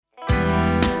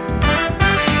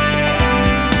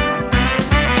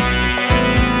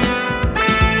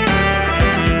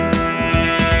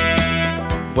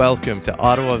Welcome to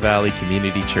Ottawa Valley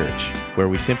Community Church, where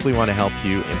we simply want to help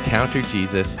you encounter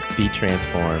Jesus, be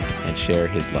transformed, and share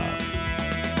his love.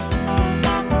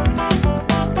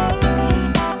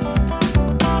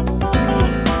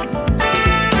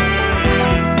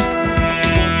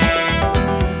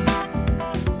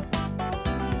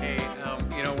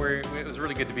 It was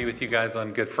really good to be with you guys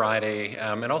on Good Friday,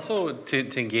 and also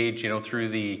to engage, through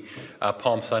the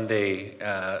Palm Sunday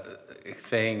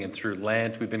thing and through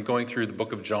Lent. We've been going through the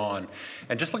book of John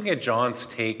and just looking at John's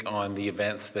take on the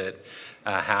events that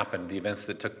happened, the events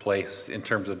that took place in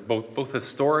terms of both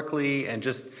historically and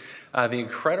just the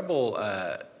incredible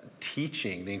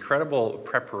teaching, the incredible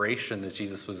preparation that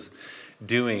Jesus was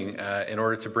doing in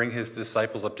order to bring his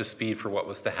disciples up to speed for what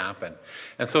was to happen.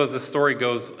 And so as the story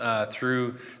goes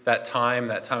through that time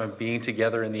of being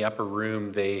together in the upper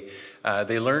room, they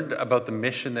learned about the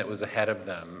mission that was ahead of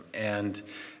them. And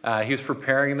he was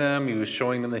preparing them, he was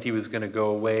showing them that he was going to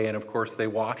go away, and of course they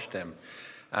watched him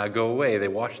go away. They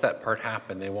watched that part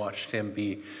happen. They watched him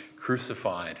be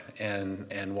crucified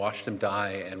and watched him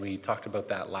die, and we talked about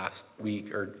that last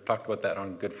week, or talked about that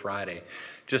on Good Friday.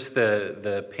 Just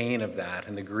the pain of that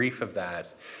and the grief of that,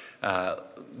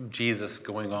 Jesus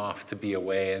going off to be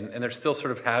away, and they still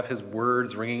sort of have his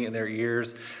words ringing in their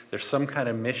ears. There's some kind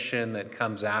of mission that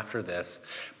comes after this.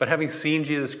 But having seen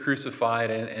Jesus crucified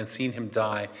and seen him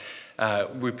die,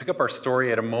 we pick up our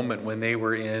story at a moment when they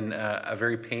were in a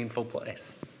very painful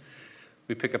place.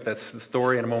 We pick up that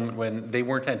story in a moment when they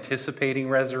weren't anticipating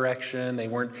resurrection. They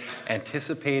weren't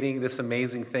anticipating this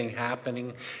amazing thing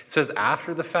happening. It says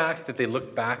after the fact that they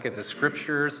looked back at the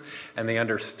scriptures and they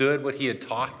understood what he had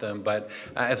taught them. But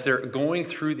as they're going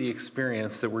through the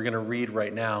experience that we're going to read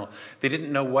right now, they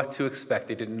didn't know what to expect.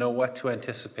 They didn't know what to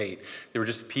anticipate. They were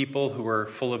just people who were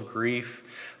full of grief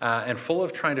and full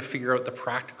of trying to figure out the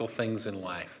practical things in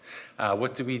life.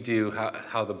 What do we do?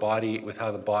 How the body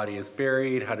is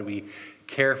buried? How do we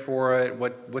care for it?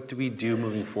 What do we do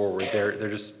moving forward? They're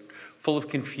just full of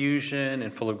confusion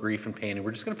and full of grief and pain. And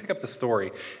we're just going to pick up the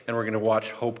story and we're going to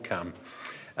watch hope come.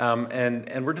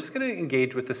 And we're just going to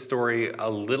engage with this story a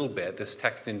little bit, this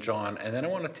text in John, and then I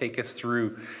want to take us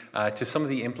through to some of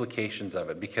the implications of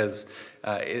it, because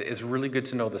it's really good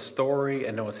to know the story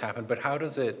and know what's happened, but how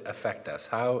does it affect us?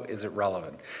 How is it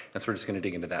relevant? And so we're just going to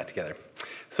dig into that together.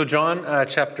 So John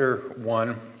chapter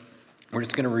 1, we're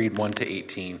just going to read 1 to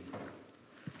 18.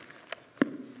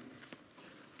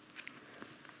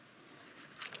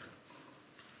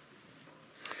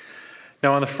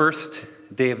 Now on the first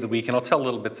day of the week, and I'll tell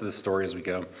little bits of the story as we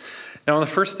go. Now on the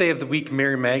first day of the week,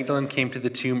 Mary Magdalene came to the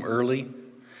tomb early,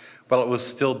 while it was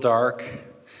still dark,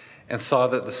 and saw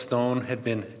that the stone had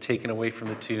been taken away from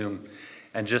the tomb.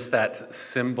 And just that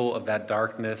symbol of that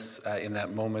darkness in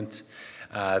that moment,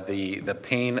 the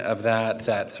pain of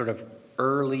that sort of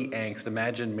early angst.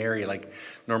 Imagine Mary, like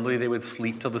normally they would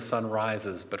sleep till the sun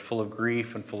rises, but full of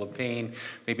grief and full of pain,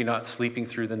 maybe not sleeping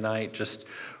through the night, just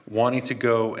wanting to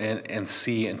go and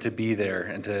see and to be there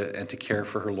and to care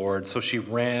for her Lord. So she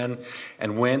ran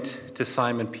and went to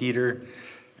Simon Peter.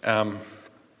 She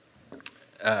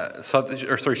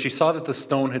saw that the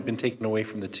stone had been taken away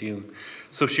from the tomb.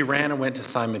 So she ran and went to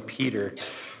Simon Peter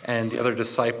and the other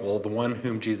disciple, the one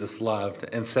whom Jesus loved,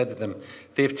 and said to them,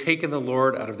 "They have taken the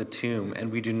Lord out of the tomb,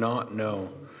 and we do not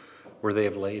know where they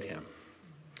have laid him."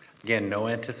 Again, no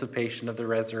anticipation of the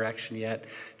resurrection yet.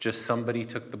 Just somebody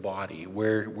took the body.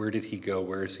 Where did he go?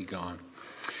 Where is he gone?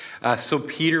 So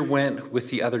Peter went with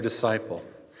the other disciple,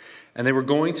 and they were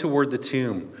going toward the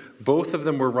tomb. Both of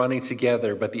them were running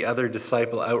together, but the other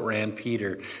disciple outran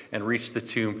Peter and reached the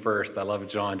tomb first. I love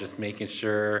John just making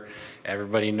sure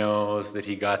everybody knows that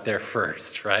he got there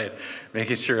first, right?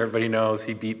 Making sure everybody knows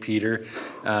he beat Peter.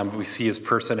 We see his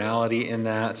personality in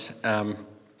that.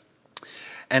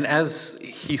 And as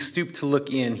he stooped to look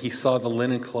in, he saw the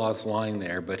linen cloths lying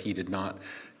there, but he did not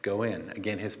go in.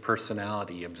 Again, his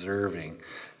personality, observing,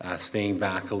 staying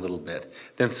back a little bit.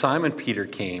 Then Simon Peter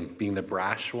came, being the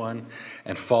brash one,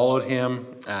 and followed him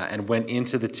and went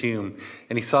into the tomb.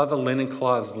 And he saw the linen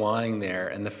cloths lying there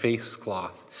and the face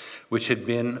cloth, which had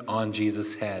been on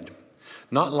Jesus' head,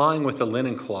 not lying with the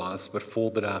linen cloths, but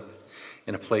folded up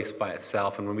in a place by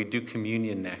itself. And when we do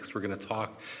communion next, we're going to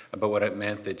talk about what it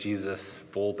meant that Jesus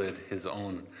folded his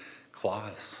own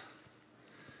cloths,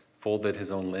 folded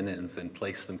his own linens, and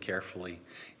placed them carefully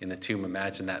in the tomb.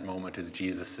 Imagine that moment as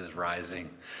Jesus is rising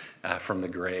from the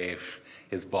grave.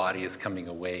 His body is coming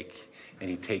awake, and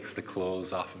he takes the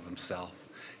clothes off of himself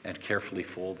and carefully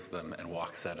folds them and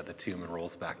walks out of the tomb and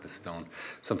rolls back the stone.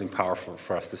 Something powerful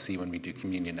for us to see when we do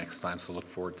communion next time, so look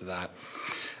forward to that.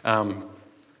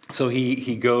 So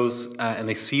he goes, and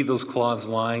they see those cloths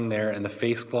lying there, and the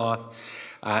face cloth,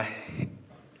 by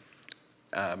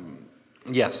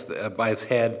his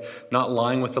head, not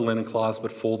lying with the linen cloths,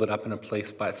 but folded up in a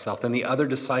place by itself. Then the other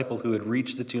disciple who had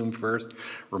reached the tomb first,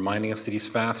 reminding us that he's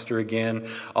faster again,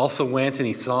 also went, and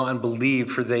he saw and believed,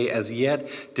 for they as yet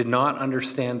did not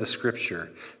understand the scripture,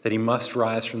 that he must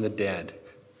rise from the dead.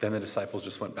 Then the disciples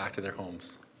just went back to their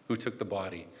homes. Who took the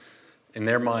body? In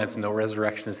their minds, no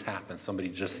resurrection has happened. Somebody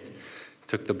just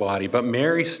took the body. But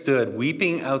Mary stood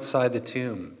weeping outside the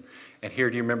tomb. And here,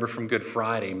 do you remember from Good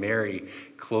Friday, Mary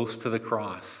close to the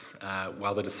cross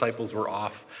while the disciples were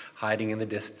off hiding in the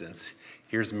distance?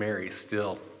 Here's Mary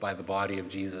still by the body of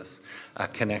Jesus,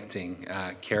 connecting,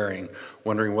 caring,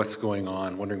 wondering what's going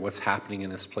on, wondering what's happening in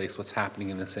this place, what's happening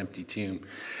in this empty tomb.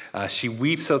 She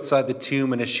weeps outside the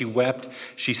tomb, and as she wept,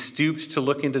 she stooped to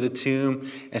look into the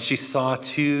tomb, and she saw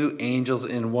two angels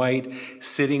in white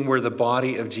sitting where the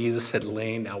body of Jesus had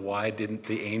lain. Now, why didn't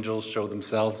the angels show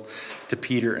themselves to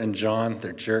Peter and John?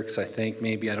 They're jerks, I think,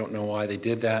 maybe. I don't know why they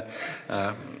did that.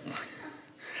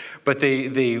 But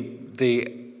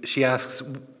she asks,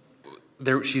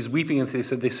 she's weeping, and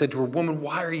they said to her, "Woman,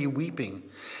 why are you weeping?"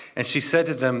 And she said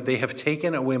to them, "They have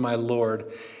taken away my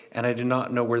Lord, and I do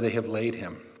not know where they have laid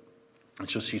him." And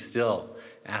so she's still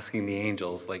asking the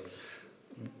angels, like,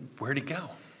 where'd he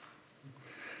go?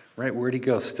 Right, where'd he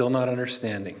go? Still not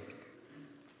understanding.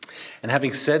 And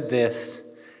having said this,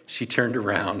 she turned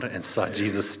around and saw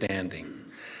Jesus standing,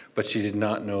 but she did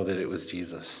not know that it was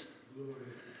Jesus.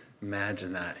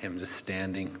 Imagine that, him just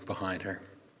standing behind her.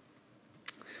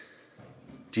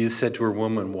 Jesus said to her,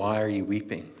 "Woman, why are you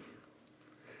weeping?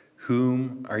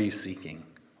 Whom are you seeking?"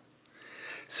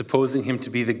 Supposing him to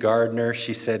be the gardener,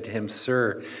 she said to him,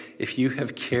 "Sir, if you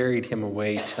have carried him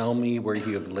away, tell me where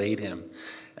you have laid him,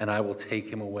 and I will take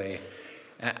him away."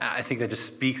 I think that just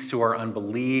speaks to our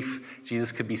unbelief.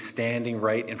 Jesus could be standing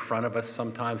right in front of us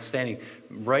sometimes, standing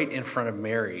right in front of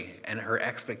Mary, and her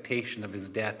expectation of his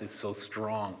death is so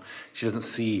strong. She doesn't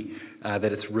see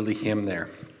that it's really him there.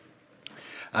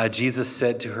 Jesus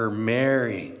said to her,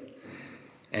 "Mary,"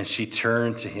 and she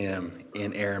turned to him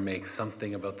in Aramaic,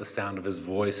 something about the sound of his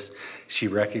voice. She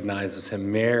recognizes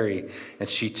him, "Mary," and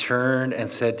she turned and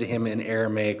said to him in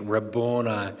Aramaic,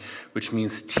 "Rabboni," which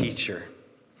means teacher.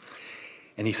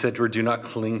 And he said to her, "Do not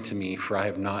cling to me, for I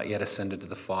have not yet ascended to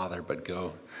the Father, but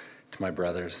go to my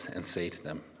brothers and say to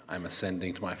them, I'm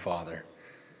ascending to my Father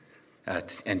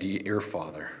and to your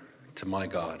Father, to my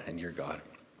God and your God."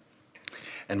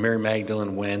 And Mary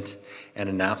Magdalene went and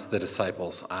announced to the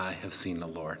disciples, "I have seen the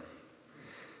Lord."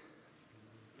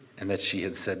 And that she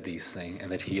had said these things, and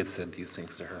that he had said these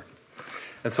things to her.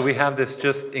 And so we have this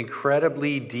just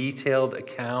incredibly detailed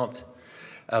account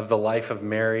of the life of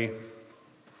Mary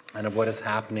and of what is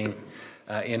happening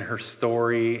in her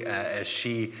story as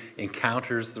she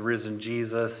encounters the risen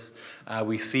Jesus.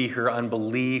 We see her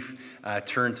unbelief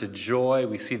turn to joy.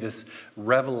 We see this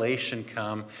revelation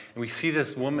come. And we see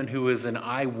this woman who is an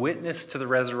eyewitness to the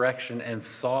resurrection and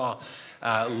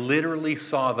literally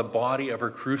saw the body of her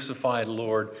crucified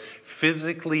Lord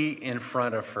physically in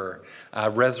front of her,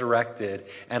 resurrected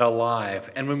and alive.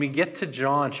 And when we get to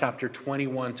John chapter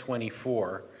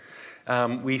 21-24,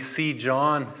 we see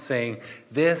John saying,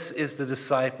 "This is the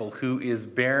disciple who is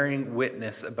bearing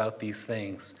witness about these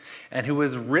things and who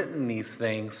has written these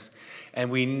things, and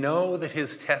we know that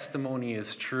his testimony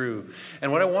is true."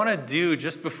 And what I want to do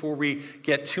just before we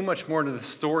get too much more into the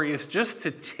story is just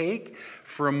to take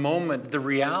for a moment the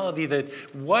reality that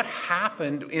what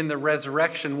happened in the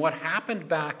resurrection, what happened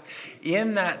back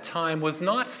in that time, was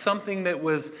not something that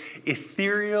was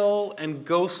ethereal and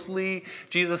ghostly.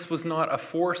 Jesus was not a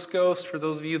Force ghost, for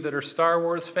those of you that are Star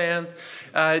Wars fans.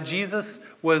 Jesus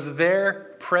was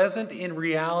there, present in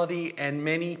reality, and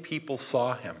many people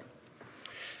saw him.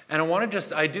 And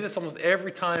I do this almost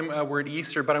every time we're at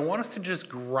Easter, but I want us to just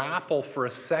grapple for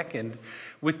a second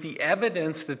with the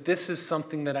evidence that this is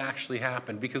something that actually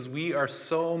happened, because we are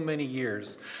so many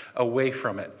years away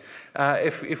from it.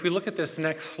 If we look at this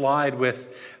next slide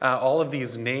with all of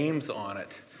these names on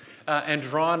it,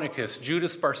 Andronicus,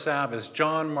 Judas Barsabbas,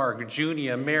 John Mark,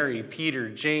 Junia, Mary, Peter,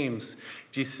 James,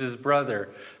 Jesus' brother,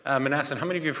 Manasseh. How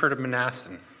many of you have heard of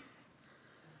Manasseh?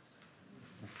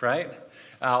 Right?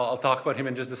 I'll talk about him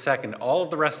in just a second. All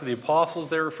of the rest of the apostles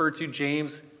they're referred to,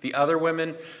 James, the other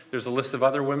women, there's a list of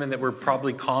other women that were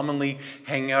probably commonly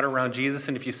hanging out around Jesus.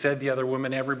 And if you said the other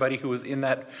women, everybody who was in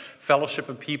that fellowship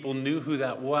of people knew who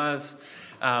that was.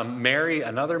 Mary,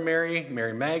 another Mary,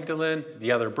 Mary Magdalene,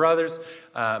 the other brothers.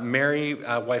 Mary,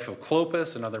 wife of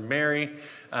Clopas, another Mary,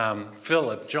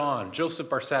 Philip, John, Joseph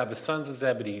Barsabbas, sons of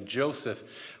Zebedee, Joseph,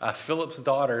 Philip's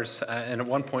daughters, and at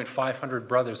one point 500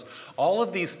 brothers. All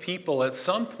of these people at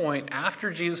some point after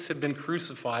Jesus had been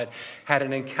crucified had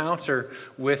an encounter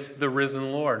with the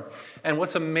risen Lord. And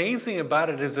what's amazing about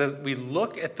it is as we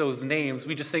look at those names,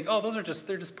 we just think, oh, they're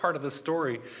just part of the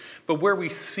story. But where we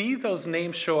see those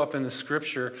names show up in the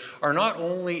scripture are not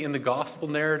only in the gospel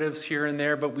narratives here and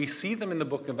there, but we see them in the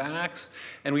book of Acts,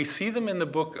 and we see them in the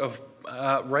book of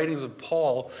writings of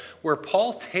Paul, where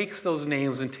Paul takes those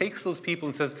names and takes those people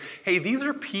and says, hey, these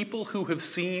are people who have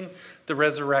seen the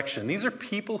resurrection. These are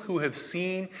people who have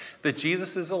seen that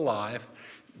Jesus is alive.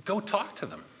 Go talk to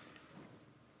them.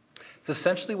 It's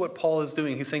essentially what Paul is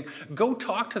doing. He's saying, go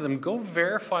talk to them, go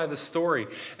verify the story.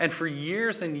 And for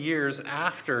years and years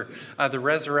after the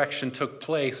resurrection took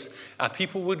place,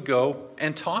 people would go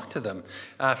and talk to them.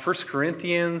 1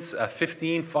 Corinthians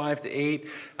 15,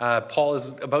 5-8, Paul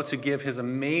is about to give his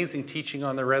amazing teaching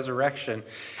on the resurrection.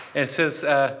 And it says,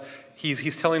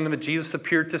 he's telling them that Jesus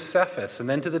appeared to Cephas and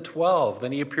then to the 12.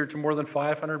 Then he appeared to more than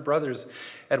 500 brothers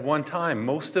at one time,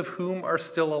 most of whom are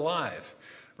still alive.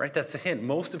 Right? That's a hint.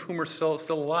 Most of whom are still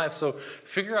alive. So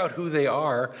figure out who they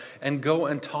are and go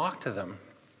and talk to them.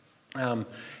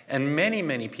 And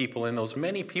many people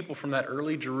many people from that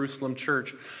early Jerusalem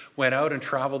church went out and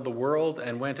traveled the world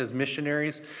and went as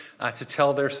missionaries to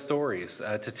tell their stories,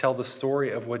 to tell the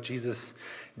story of what Jesus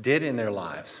did in their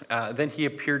lives. Then he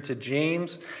appeared to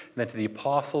James, then to the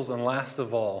apostles, and last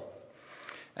of all,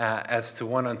 as to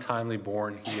one untimely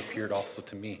born, he appeared also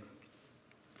to me.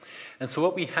 And so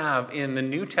what we have in the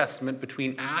New Testament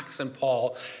between Acts and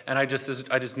Paul, and I just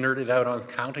nerded out on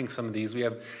counting some of these, we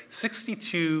have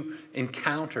 62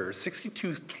 encounters,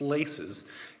 62 places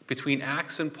between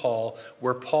Acts and Paul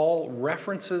where Paul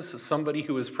references somebody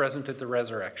who was present at the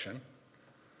resurrection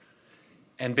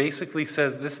and basically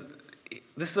says, this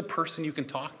is a person you can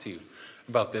talk to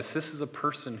about this. This is a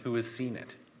person who has seen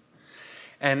it.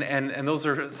 And those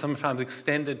are sometimes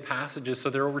extended passages. So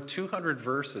there are over 200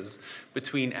 verses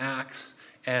between Acts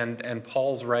and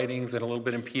Paul's writings and a little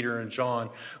bit in Peter and John,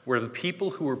 where the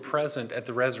people who were present at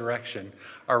the resurrection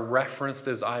are referenced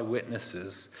as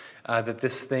eyewitnesses that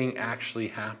this thing actually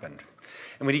happened.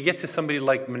 And when you get to somebody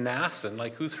like Manasseh,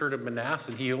 like who's heard of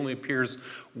Manasseh? He only appears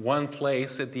one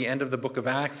place at the end of the book of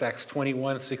Acts, Acts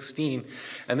 21:16.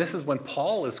 And this is when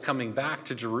Paul is coming back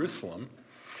to Jerusalem.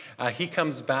 He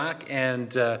comes back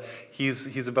and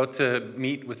he's about to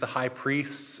meet with the high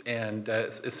priests, and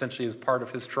essentially as part of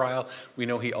his trial, we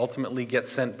know he ultimately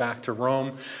gets sent back to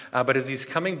Rome. But as he's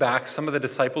coming back, some of the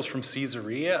disciples from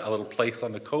Caesarea, a little place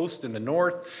on the coast in the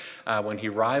north, when he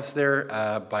arrives there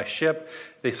by ship,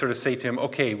 they sort of say to him,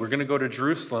 okay, we're going to go to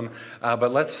Jerusalem,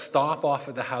 but let's stop off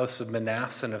at the house of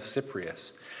Manasseh of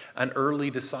Cyprus, an early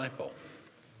disciple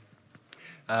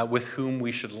with whom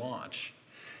we should lodge.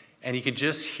 And you could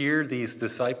just hear these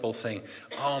disciples saying,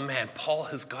 oh man, Paul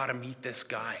has got to meet this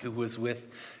guy who was with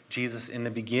Jesus in the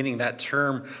beginning. That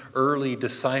term, early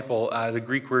disciple, the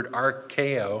Greek word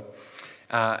archeo,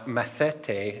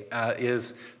 mathete,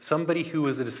 is somebody who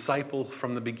was a disciple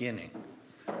from the beginning,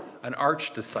 an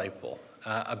arch disciple,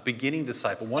 a beginning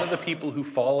disciple, one of the people who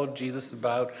followed Jesus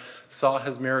about, saw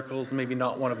his miracles, maybe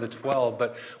not one of the 12,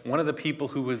 but one of the people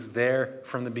who was there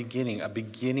from the beginning, a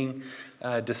beginning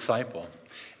disciple.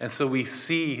 And so we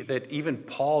see that even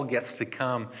Paul gets to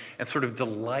come and sort of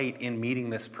delight in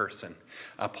meeting this person.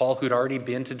 Paul, who'd already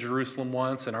been to Jerusalem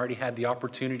once and already had the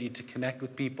opportunity to connect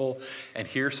with people and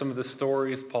hear some of the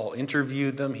stories. Paul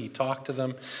interviewed them. He talked to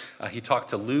them. He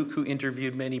talked to Luke, who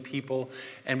interviewed many people.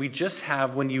 And we just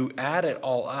have, when you add it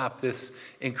all up, this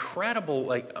incredible,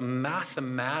 like,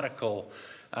 mathematical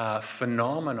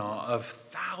phenomena of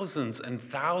thousands and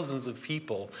thousands of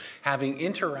people having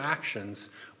interactions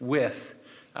with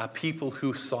people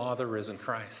who saw the risen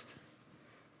Christ.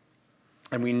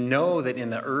 And we know that in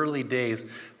the early days,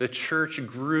 the church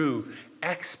grew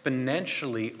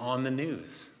exponentially on the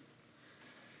news.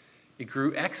 It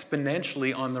grew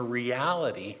exponentially on the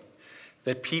reality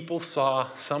that people saw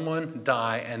someone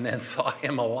die and then saw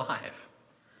him alive.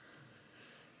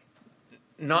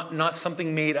 Not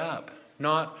something made up,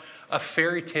 not a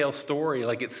fairy tale story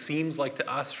like it seems like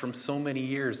to us from so many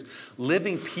years.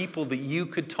 Living people that you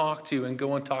could talk to and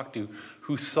go and talk to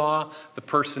who saw the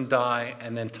person die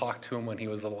and then talk to him when he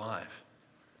was alive.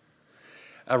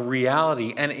 A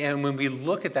reality. And when we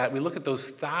look at that, we look at those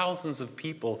thousands of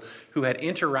people who had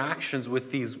interactions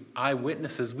with these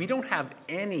eyewitnesses. We don't have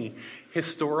any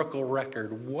historical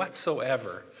record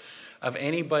whatsoever of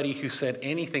anybody who said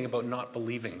anything about not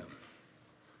believing them,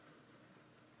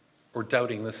 or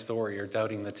doubting the story, or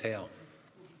doubting the tale.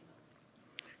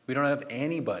 We don't have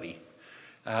anybody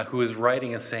who is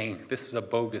writing and saying, this is a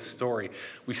bogus story.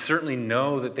 We certainly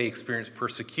know that they experienced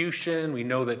persecution. We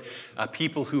know that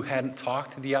people who hadn't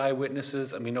talked to the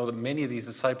eyewitnesses, and we know that many of these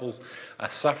disciples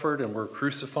suffered and were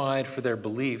crucified for their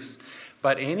beliefs.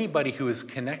 But anybody who is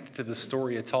connected to the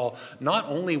story at all not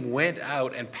only went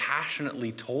out and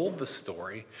passionately told the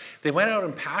story, they went out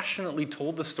and passionately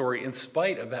told the story in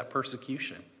spite of that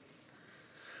persecution.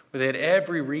 They had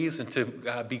every reason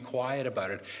to be quiet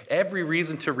about it, every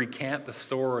reason to recant the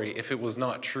story if it was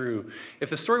not true. If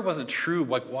the story wasn't true,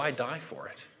 why die for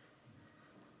it?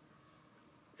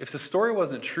 If the story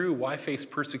wasn't true, why face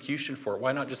persecution for it?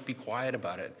 Why not just be quiet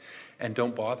about it and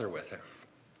don't bother with it?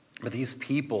 But these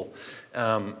people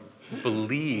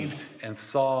believed and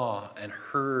saw and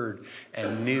heard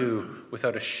and knew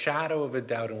without a shadow of a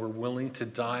doubt and were willing to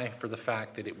die for the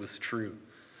fact that it was true.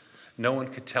 No one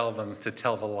could tell them to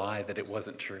tell the lie that it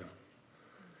wasn't true.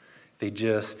 They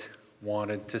just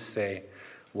wanted to say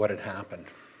what had happened.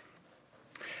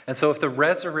 And so if the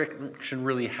resurrection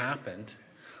really happened,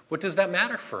 what does that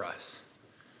matter for us?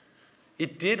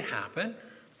 It did happen.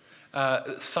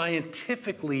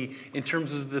 Scientifically, in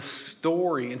terms of the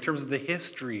story, in terms of the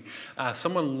history,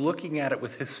 someone looking at it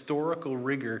with historical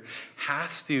rigor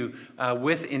has to,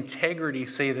 with integrity,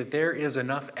 say that there is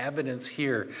enough evidence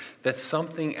here that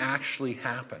something actually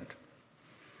happened.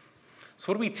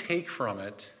 So what do we take from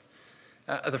it?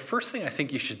 The first thing I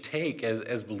think you should take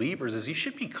as believers is you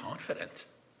should be confident.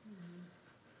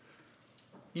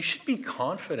 You should be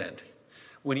confident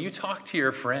when you talk to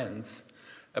your friends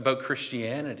about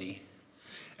Christianity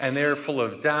and they're full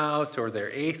of doubt, or they're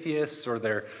atheists, or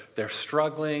they're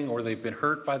struggling, or they've been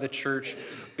hurt by the church.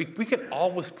 We can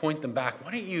always point them back.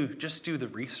 Why don't you just do the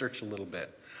research a little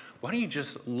bit? Why don't you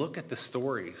just look at the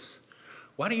stories?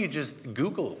 Why don't you just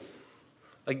Google?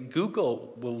 Like,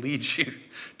 Google will lead you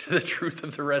to the truth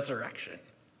of the resurrection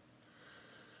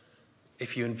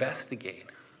if you investigate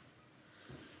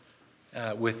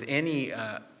with any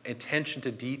attention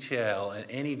to detail and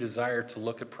any desire to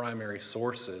look at primary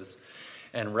sources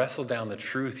and wrestle down the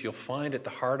truth. You'll find at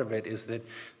the heart of it is that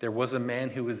there was a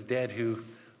man who was dead who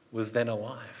was then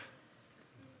alive.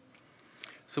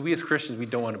 So we as Christians, we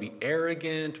don't want to be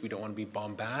arrogant, we don't want to be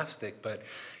bombastic, but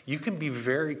you can be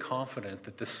very confident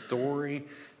that the story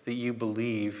that you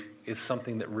believe is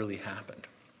something that really happened.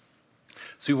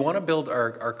 So we want to build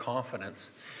our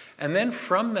confidence. And then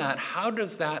from that, how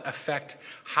does that affect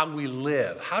how we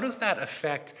live? How does that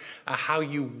affect how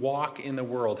you walk in the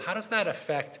world? How does that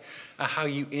affect how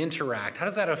you interact? How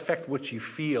does that affect what you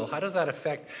feel? How does that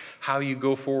affect how you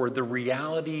go forward? The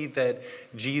reality that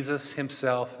Jesus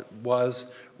himself was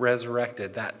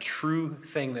resurrected, that true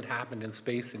thing that happened in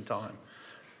space and time.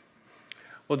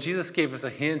 Well, Jesus gave us a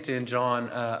hint in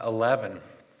John 11.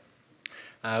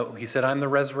 He said, I'm the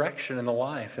resurrection and the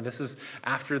life. And this is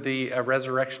after the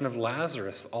resurrection of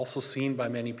Lazarus, also seen by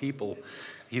many people.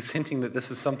 He's hinting that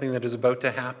this is something that is about to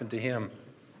happen to him.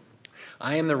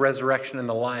 I am the resurrection and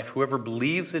the life. Whoever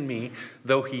believes in me,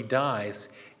 though he dies,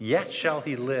 yet shall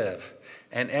he live.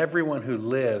 And everyone who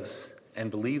lives and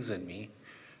believes in me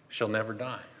shall never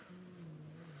die.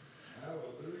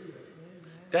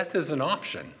 Death is an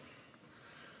option.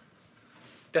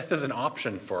 Death is an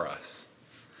option for us.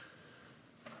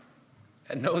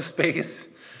 At no space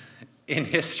in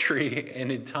history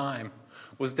and in time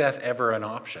was death ever an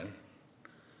option.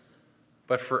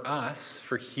 But for us,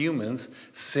 for humans,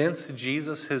 since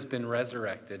Jesus has been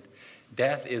resurrected,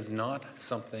 death is not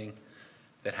something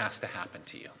that has to happen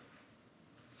to you.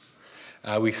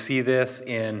 We see this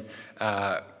in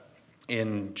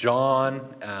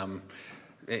John. John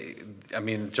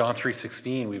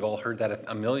 3:16, we've all heard that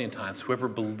a million times. Whoever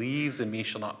believes in me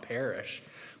shall not perish,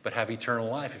 but have eternal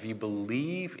life. If you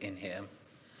believe in him,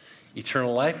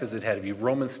 eternal life is ahead of you.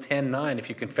 Romans 10:9, if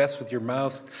you confess with your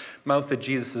mouth that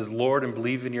Jesus is Lord and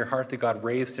believe in your heart that God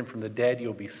raised him from the dead,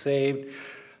 you'll be saved.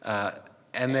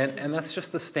 And that's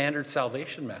just the standard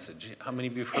salvation message. How many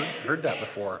of you have heard that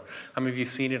before? How many of you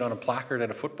have seen it on a placard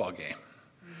at a football game?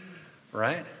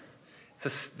 Right?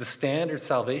 It's the standard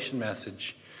salvation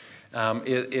message.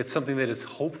 It's something that is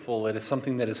hopeful. It is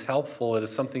something that is helpful. It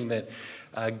is something that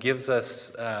gives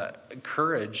us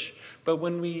courage. But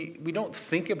when we don't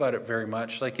think about it very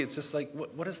much, like, it's just like,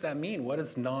 what does that mean? What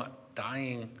does not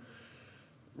dying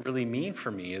really mean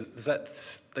for me? Is that,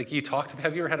 like,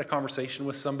 have you ever had a conversation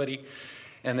with somebody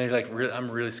and they're like, I'm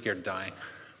really scared of dying.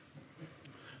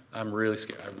 I'm really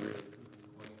scared.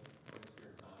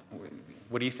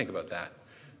 What do you think about that?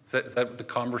 Is that the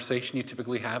conversation you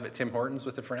typically have at Tim Hortons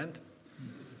with a friend?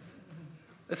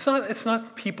 It's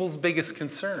not people's biggest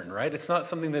concern, right? It's not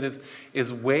something that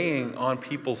is weighing on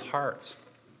people's hearts.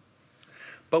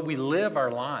 But we live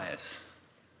our lives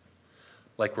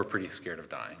like we're pretty scared of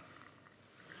dying,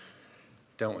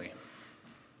 don't we?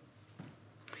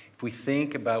 If we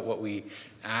think about what we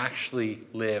actually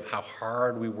live, how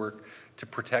hard we work to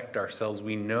protect ourselves,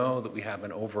 we know that we have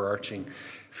an overarching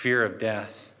fear of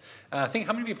death. I think,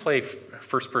 how many of you play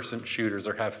first-person shooters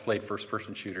or have played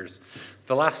first-person shooters?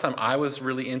 The last time I was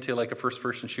really into like a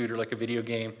first-person shooter, like a video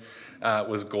game,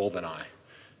 was GoldenEye.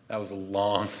 That was a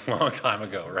long, long time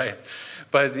ago, right?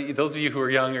 But those of you who are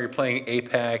young, you're playing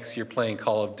Apex, you're playing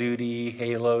Call of Duty,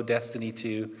 Halo, Destiny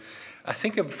 2.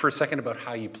 Think for a second about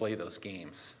how you play those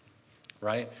games,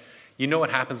 right? You know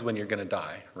what happens when you're going to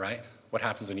die, right? What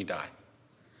happens when you die?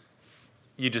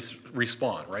 You just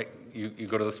respawn, right? You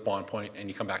go to the spawn point and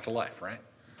you come back to life, right?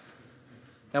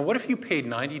 Now, what if you paid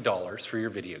 $90 for your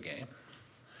video game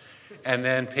and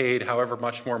then paid however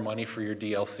much more money for your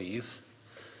DLCs?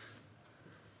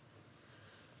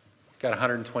 Got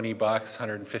 $120,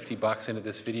 $150 into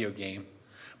this video game,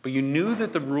 but you knew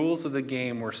that the rules of the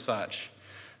game were such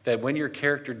that when your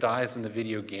character dies in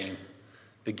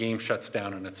the game shuts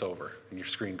down and it's over, and your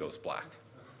screen goes black.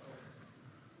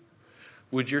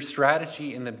 Would your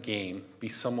strategy in the game be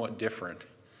somewhat different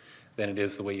than it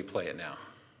is the way you play it now?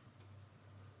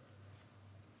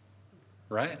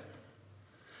 Right?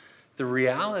 The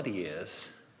reality is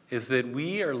that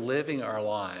we are living our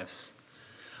lives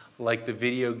like the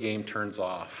video game turns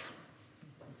off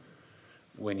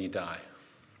when you die.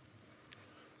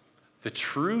 The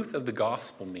truth of the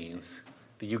gospel means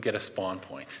that you get a spawn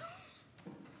point.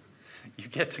 You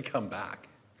get to come back.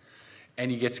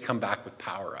 And you get to come back with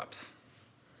power-ups.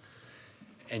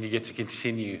 And you get to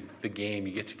continue the game.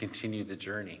 You get to continue the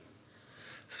journey.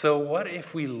 So what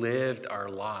if we lived our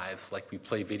lives like we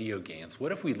play video games?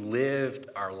 What if we lived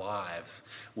our lives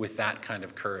with that kind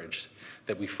of courage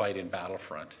that we fight in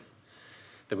Battlefront,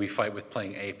 that we fight with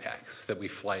playing Apex, that we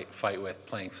fight with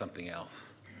playing something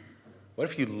else? What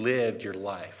if you lived your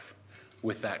life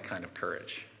with that kind of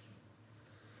courage?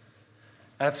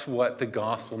 That's what the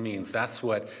gospel means. That's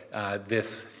what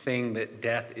this thing that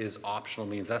death is optional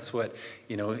means. That's what,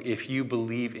 if you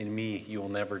believe in me, you will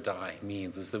never die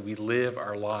means, is that we live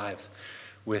our lives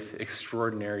with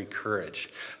extraordinary courage.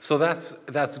 So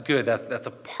that's good. That's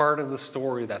a part of the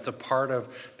story. That's a part of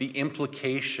the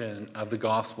implication of the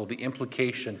gospel, the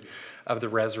implication of the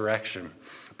resurrection.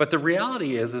 But the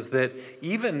reality is that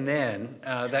even then,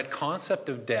 that concept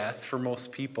of death for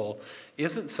most people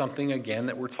isn't something, again,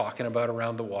 that we're talking about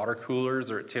around the water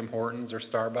coolers or at Tim Hortons or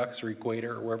Starbucks or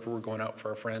Equator or wherever we're going out for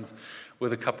our friends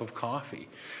with a cup of coffee,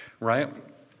 right?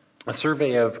 A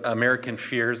survey of American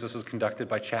fears, this was conducted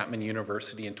by Chapman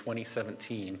University in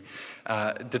 2017,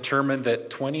 determined that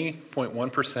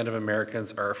 20.1% of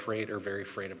Americans are afraid or very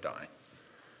afraid of dying.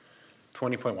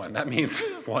 20.1, that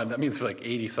means like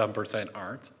 80-some%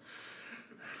 aren't.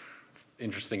 It's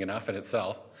interesting enough in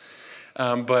itself.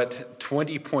 But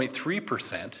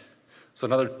 20.3%, so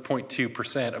another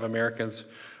 0.2% of Americans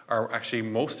are actually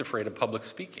most afraid of public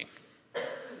speaking.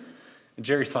 And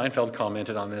Jerry Seinfeld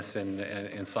commented on this in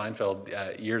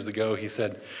Seinfeld years ago. He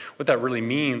said, what that really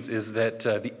means is that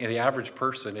the average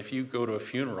person, if you go to a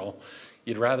funeral,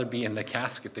 you'd rather be in the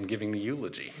casket than giving the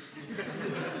eulogy.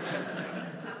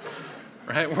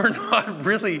 Right? We're not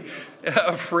really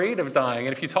afraid of dying.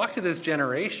 And if you talk to this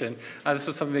generation, this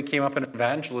was something that came up in an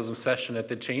evangelism session at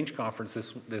the Change Conference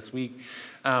this week.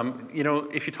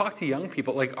 If you talk to young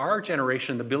people, like our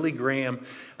generation, the Billy Graham,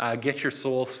 get your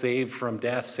soul saved from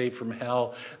death, saved from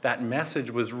hell, that message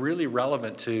was really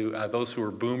relevant to those who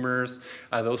are boomers,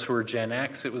 those who are Gen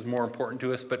X. It was more important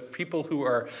to us. But people who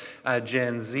are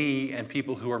Gen Z and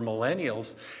people who are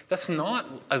millennials, that's not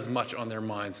as much on their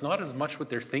minds, not as much what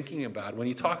they're thinking about. When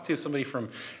you talk to somebody from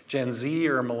Gen Z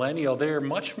or a millennial, they're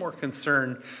much more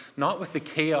concerned not with the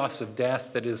chaos of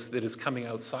death that is coming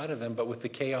outside of them, but with the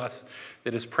chaos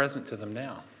that is present to them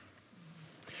now.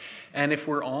 And if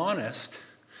we're honest,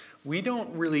 we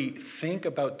don't really think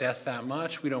about death that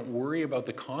much. We don't worry about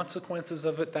the consequences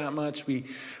of it that much. We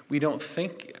don't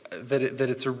think that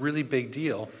it's a really big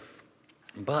deal.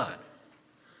 But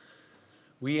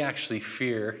we actually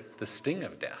fear the sting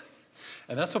of death.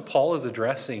 And that's what Paul is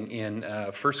addressing in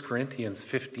 1 Corinthians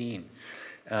 15,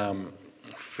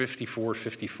 54,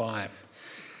 55.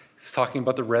 He's talking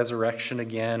about the resurrection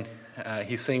again.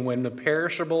 He's saying, when the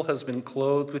perishable has been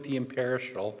clothed with the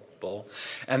imperishable,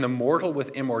 and the mortal with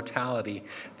immortality,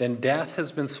 then death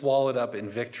has been swallowed up in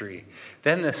victory.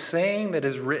 Then the saying that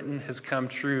is written has come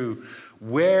true.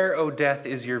 Where, O death,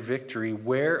 is your victory?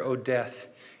 Where, O death,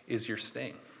 is your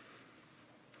sting?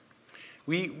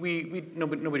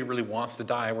 Nobody really wants to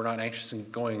die. We're not anxious in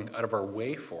going out of our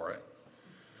way for it.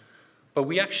 But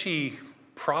we actually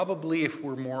probably, if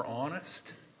we're more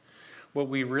honest, what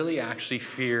we really actually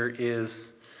fear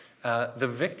is the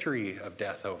victory of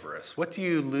death over us. What do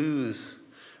you lose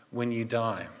when you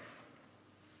die?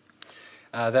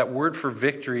 That word for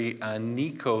victory,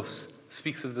 nikos,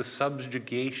 speaks of the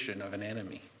subjugation of an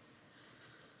enemy.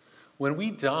 When we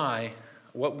die,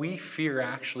 what we fear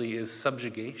actually is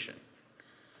subjugation.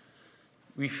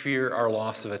 We fear our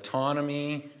loss of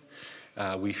autonomy.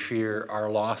 We fear our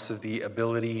loss of the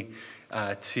ability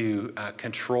to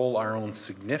control our own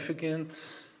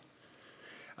significance.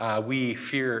 We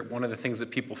fear, one of the things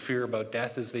that people fear about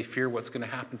death is they fear what's going to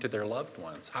happen to their loved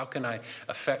ones. How can I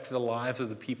affect the lives of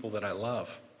the people that I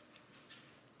love?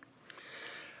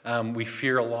 We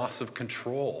fear a loss of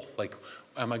control. Like,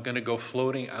 am I going to go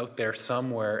floating out there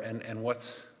somewhere, and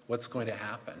what's going to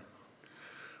happen?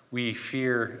 We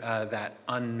fear that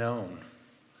unknown.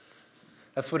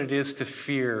 That's what it is to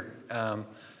fear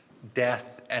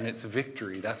death and its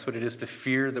victory. That's what it is to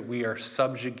fear that we are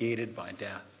subjugated by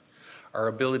death. Our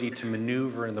ability to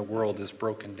maneuver in the world is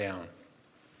broken down.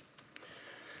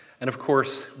 And of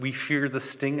course, we fear the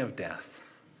sting of death.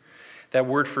 That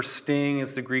word for sting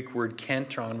is the Greek word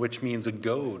kentron, which means a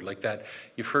goad. Like that,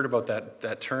 you've heard about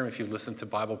that term if you've listened to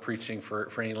Bible preaching for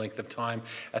any length of time.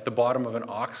 At the bottom of an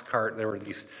ox cart, there were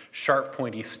these sharp,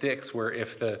 pointy sticks where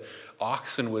if the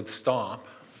oxen would stop,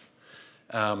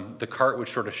 the cart would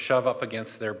sort of shove up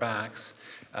against their backs.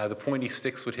 The pointy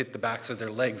sticks would hit the backs of their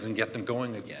legs and get them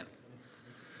going again.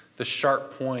 The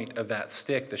sharp point of that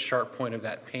stick, the sharp point of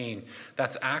that pain,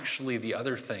 that's actually the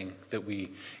other thing that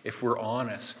we, if we're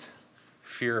honest,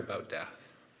 fear about death.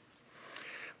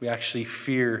 We actually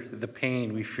fear the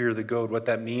pain. We fear the goad. What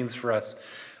that means for us,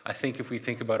 I think if we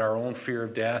think about our own fear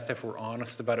of death, if we're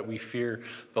honest about it, we fear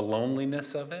the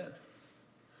loneliness of it,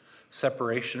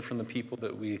 separation from the people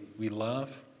that we love.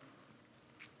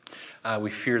 We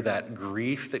fear that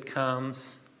grief that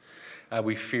comes.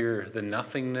 We fear the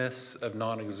nothingness of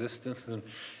non-existence,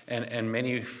 and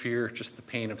many fear just the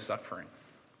pain of suffering,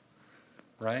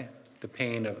 right? The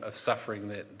pain of suffering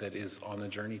that is on the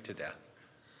journey to death.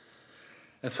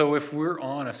 And so if we're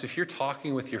honest, if you're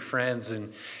talking with your friends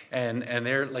and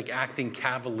they're like acting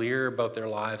cavalier about their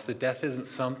lives, that death isn't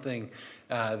something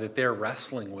that they're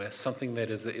wrestling with, something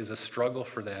that is a struggle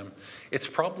for them, it's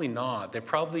probably not.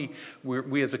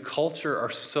 We as a culture are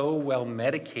so well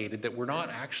medicated that we're not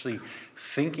actually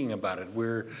thinking about it.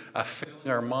 We're filling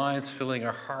our minds, filling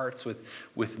our hearts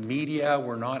with media.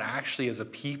 We're not actually as a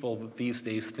people these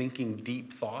days thinking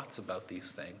deep thoughts about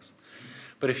these things.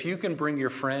 But if you can bring your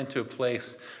friend to a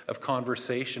place of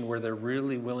conversation where they're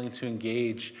really willing to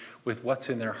engage with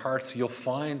what's in their hearts, you'll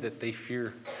find that they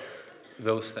fear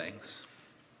those things.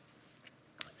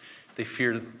 They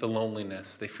fear the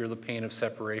loneliness. They fear the pain of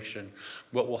separation.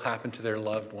 What will happen to their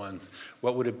loved ones?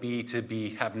 What would it be to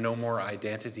have no more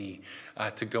identity,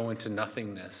 to go into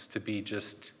nothingness, to be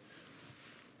just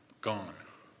gone?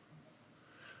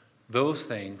 Those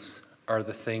things are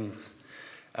the things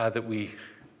that we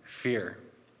fear.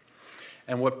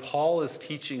 And what Paul is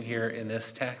teaching here in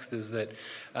this text is that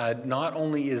not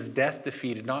only is death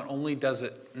defeated, not only does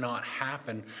it not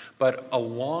happen, but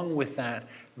along with that,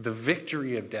 the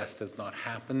victory of death does not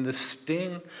happen. The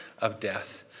sting of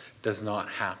death does not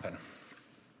happen.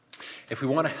 If we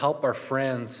want to help our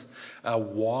friends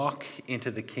walk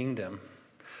into the kingdom,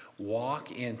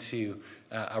 walk into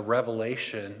a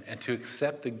revelation, and to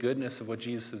accept the goodness of what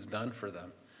Jesus has done for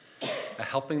them,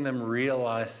 helping them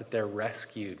realize that they're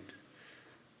rescued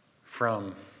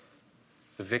from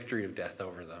the victory of death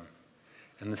over them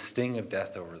and the sting of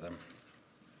death over them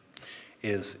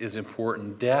is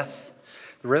important. Death,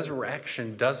 the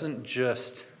resurrection, doesn't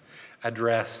just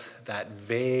address that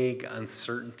vague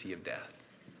uncertainty of death.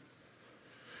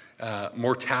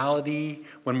 Mortality,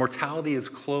 when mortality is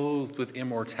clothed with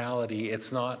immortality,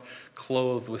 it's not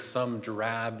clothed with some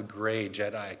drab gray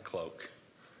Jedi cloak.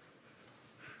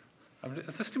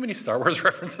 Is this too many Star Wars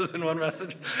references in one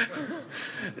message?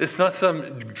 It's not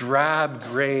some drab,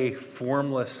 gray,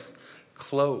 formless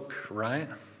cloak, right?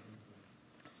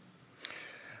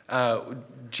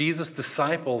 Jesus'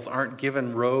 disciples aren't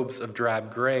given robes of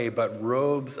drab gray, but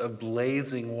robes of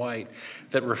blazing white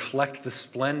that reflect the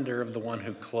splendor of the one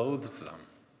who clothes them.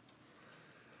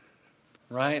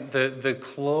 Right? The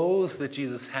clothes that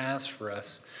Jesus has for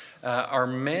us are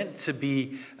meant to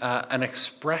be an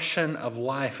expression of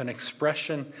life, an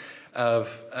expression of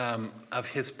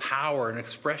his power, an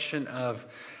expression of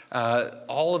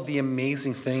all of the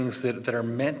amazing things that are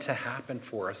meant to happen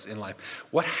for us in life.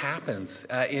 What happens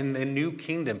in the new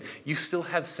kingdom? You still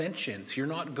have sentience. You're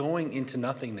not going into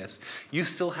nothingness. You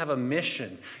still have a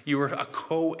mission. You are a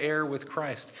co-heir with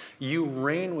Christ. You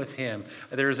reign with him.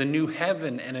 There is a new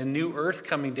heaven and a new earth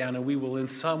coming down, and we will in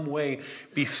some way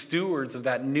be stewards of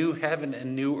that new heaven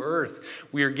and new earth.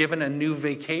 We are given a new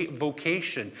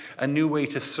vocation, a new way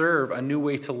to serve, a new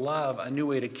way to love, a new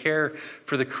way to care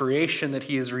for the creation that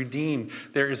he has redeemed.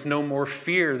 There is no more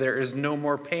fear. There is no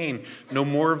more pain. No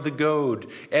more of the goad.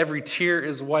 Every tear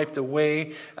is wiped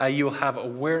away. You will have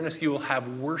awareness. You will have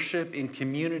worship in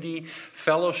community,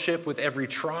 fellowship with every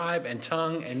tribe and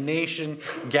tongue and nation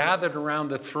gathered around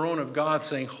the throne of God,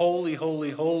 saying, "Holy,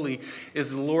 holy, holy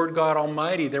is the Lord God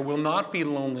Almighty." There will not be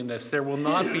loneliness. There will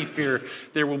not be fear.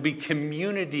 There will be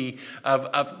community of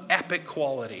epic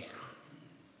quality.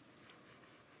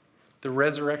 The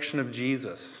resurrection of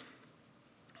Jesus.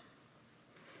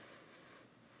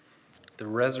 The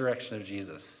resurrection of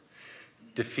Jesus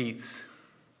defeats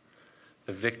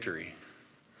the victory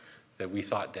that we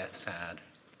thought death had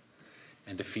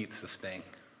and defeats the sting.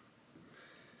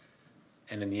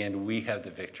 And in the end, we have the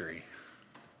victory.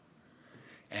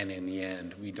 And in the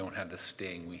end, we don't have the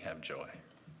sting, we have joy.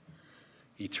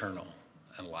 Eternal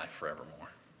and life forevermore.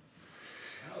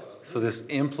 So this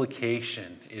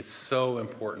implication is so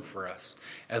important for us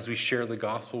as we share the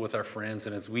gospel with our friends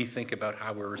and as we think about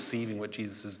how we're receiving what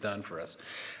Jesus has done for us.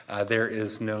 There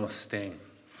is no sting.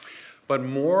 But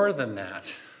more than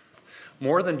that,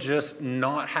 more than just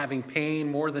not having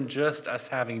pain, more than just us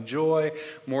having joy,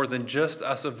 more than just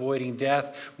us avoiding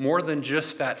death, more than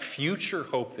just that future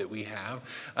hope that we have,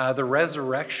 the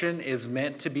resurrection is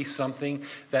meant to be something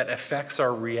that affects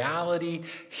our reality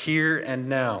here and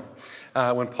now.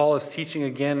 When Paul is teaching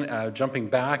again, jumping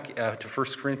back to 1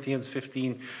 Corinthians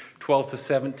 15, 12 to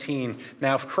 17,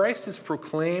 now if Christ is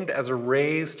proclaimed as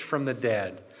raised from the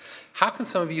dead, how can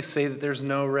some of you say that there's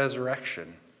no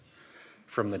resurrection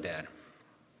from the dead?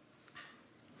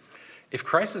 If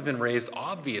Christ has been raised,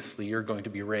 obviously you're going to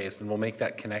be raised, and we'll make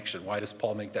that connection. Why does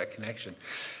Paul make that connection?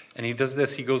 And he does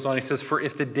this, he goes on, he says, "For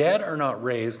if the dead are not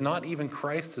raised, not even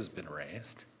Christ has been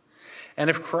raised. And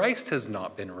if Christ has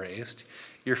not been raised,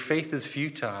 your faith is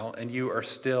futile, and you are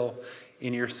still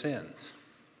in your sins."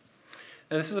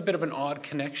 Now, this is a bit of an odd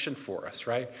connection for us,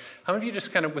 right? How many of you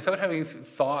just kind of, without having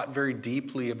thought very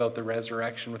deeply about the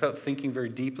resurrection, without thinking very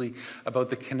deeply about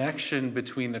the connection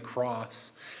between the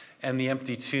cross and the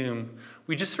empty tomb,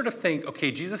 we just sort of think, okay,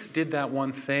 Jesus did that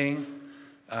one thing.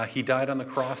 He died on the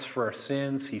cross for our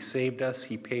sins. He saved us.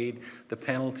 He paid the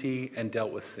penalty and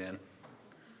dealt with sin.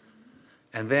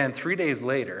 And then 3 days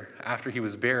later, after he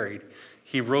was buried,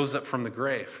 he rose up from the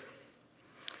grave.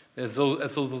 As though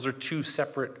those are two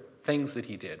separate things that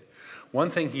he did. One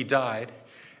thing, he died,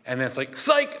 and then it's like,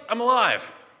 psych, I'm alive.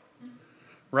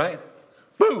 Right?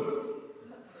 Boo!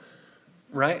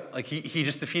 Right? Like he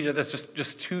just defeated, that's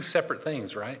just two separate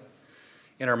things, right?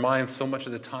 In our minds so much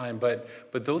of the time. But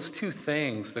those two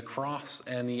things, the cross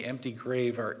and the empty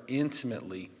grave, are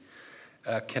intimately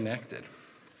connected.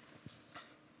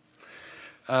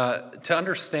 To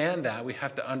understand that, we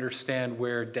have to understand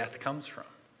where death comes from.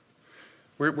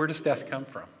 Where does death come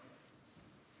from?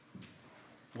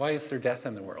 Why is there death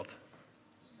in the world?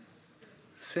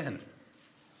 Sin.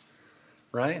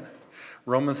 Right?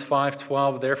 Romans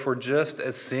 5:12, "Therefore just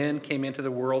as sin came into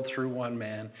the world through one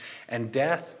man, and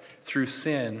death through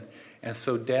sin, and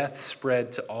so death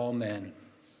spread to all men,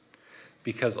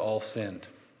 because all sinned."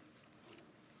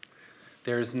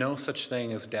 There is no such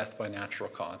thing as death by natural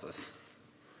causes.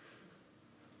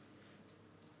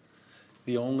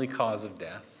 The only cause of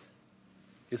death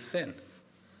is sin.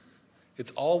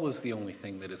 It's always the only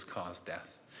thing that has caused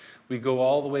death. We go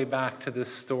all the way back to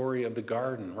this story of the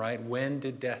garden, right? When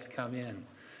did death come in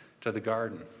to the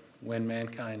garden? When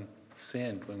mankind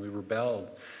sinned, when we rebelled,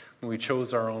 when we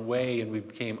chose our own way and we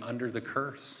became under the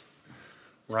curse,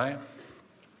 right?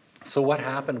 So what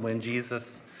happened when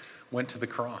Jesus went to the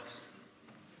cross?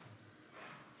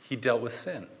 He dealt with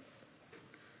sin.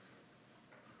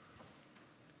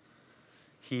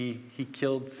 He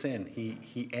killed sin.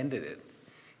 He ended it.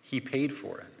 He paid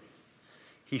for it.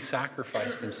 He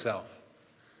sacrificed himself.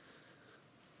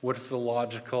 What is the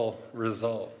logical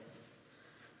result?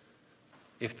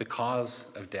 If the cause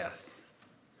of death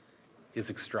is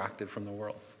extracted from the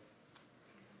world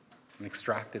and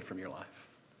extracted from your life.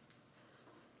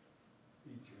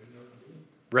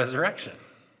 Resurrection.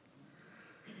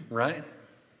 Right?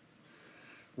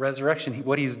 Resurrection.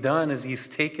 What he's done is he's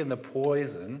taken the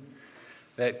poison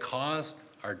that caused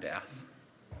our death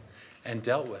and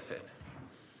dealt with it.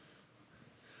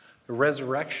 The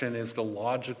resurrection is the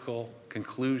logical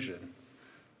conclusion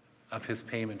of his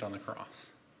payment on the cross.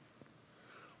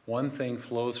 One thing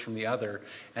flows from the other,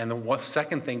 and the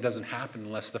second thing doesn't happen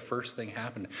unless the first thing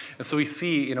happened. And so we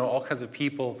see, all kinds of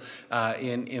people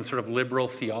in sort of liberal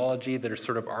theology that are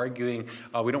sort of arguing,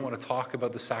 we don't want to talk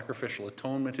about the sacrificial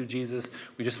atonement of Jesus.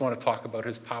 We just want to talk about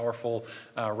his powerful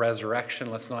resurrection.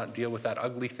 Let's not deal with that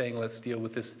ugly thing. Let's deal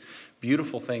with this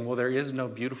beautiful thing. Well, there is no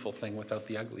beautiful thing without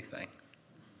the ugly thing.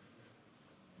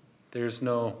 There's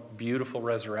no beautiful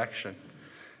resurrection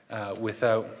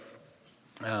without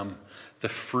the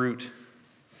fruit,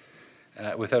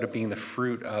 without it being the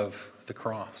fruit of the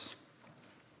cross.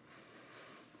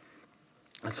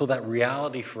 And so that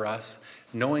reality for us,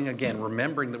 knowing again,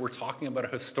 remembering that we're talking about a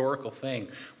historical thing,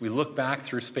 we look back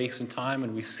through space and time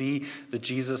and we see that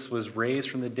Jesus was raised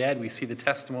from the dead. We see the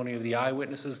testimony of the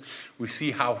eyewitnesses. We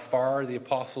see how far the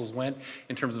apostles went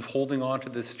in terms of holding on to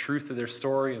this truth of their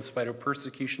story in spite of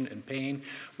persecution and pain.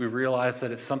 We realize that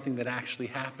it's something that actually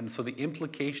happened. So the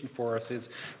implication for us is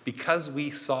because we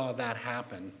saw that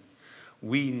happen,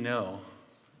 we know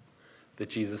that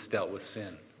Jesus dealt with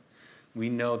sin. We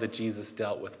know that Jesus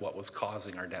dealt with what was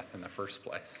causing our death in the first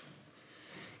place.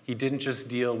 He didn't just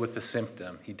deal with the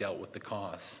symptom, he dealt with the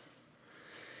cause.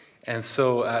 And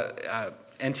so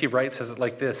N.T. Wright says it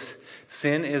like this: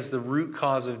 sin is the root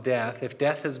cause of death. If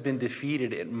death has been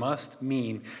defeated, it must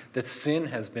mean that sin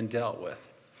has been dealt with.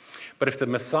 But if the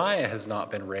Messiah has not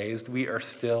been raised, we are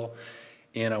still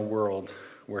in a world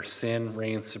where sin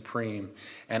reigns supreme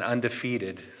and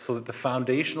undefeated, so that the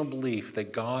foundational belief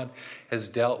that God has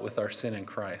dealt with our sin in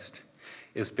Christ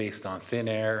is based on thin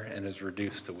air and is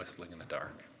reduced to whistling in the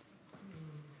dark.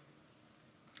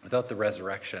 Without the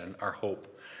resurrection, our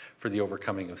hope for the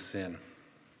overcoming of sin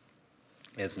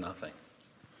is nothing.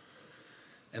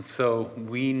 And so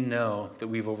we know that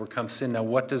we've overcome sin. Now,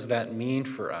 what does that mean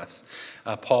for us?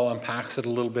 Paul unpacks it a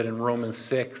little bit in Romans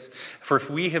 6. For if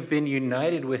we have been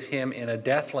united with him in a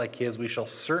death like his, we shall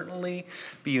certainly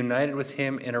be united with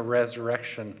him in a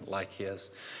resurrection like his.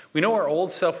 We know our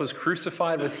old self was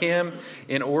crucified with him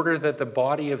in order that the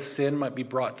body of sin might be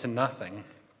brought to nothing,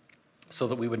 so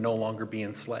that we would no longer be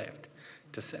enslaved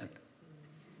to sin.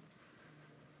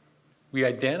 We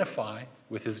identify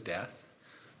with his death,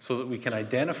 so that we can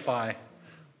identify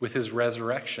with his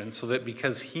resurrection, so that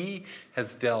because he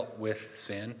has dealt with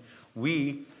sin,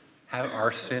 we have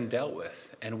our sin dealt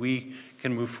with, and we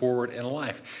can move forward in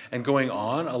life. And going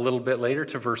on a little bit later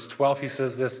to verse 12, he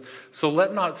says this: so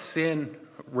let not sin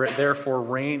therefore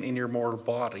reign in your mortal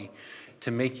body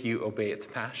to make you obey its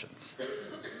passions.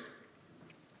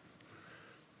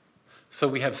 So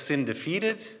we have sin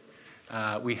defeated,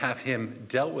 we have him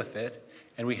dealt with it,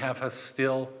 and we have us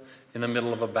still in the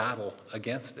middle of a battle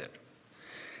against it.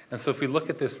 And so if we look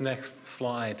at this next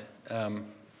slide, I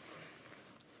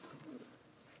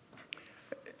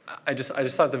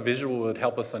just thought the visual would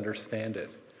help us understand it.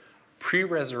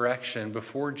 Pre-resurrection,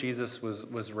 before Jesus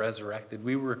was resurrected,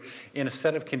 we were in a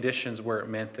set of conditions where it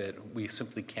meant that we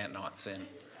simply can't not sin.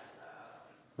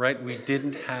 Right? We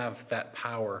didn't have that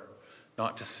power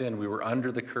not to sin. We were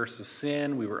under the curse of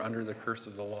sin. We were under the curse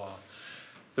of the law.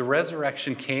 The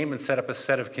resurrection came and set up a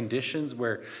set of conditions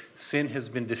where sin has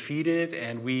been defeated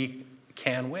and we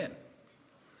can win.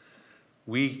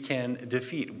 We can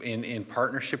defeat. In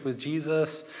partnership with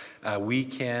Jesus, we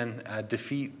can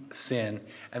defeat sin.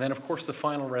 And then, of course, the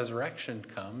final resurrection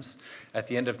comes at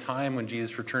the end of time when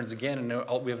Jesus returns again, and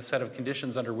we have a set of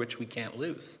conditions under which we can't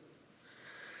lose.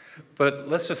 But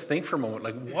let's just think for a moment,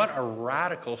 like what a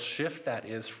radical shift that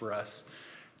is for us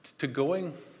to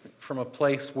going from a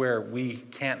place where we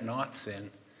can't not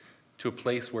sin to a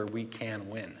place where we can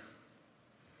win.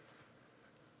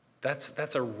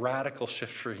 That's a radical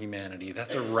shift for humanity.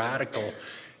 That's a radical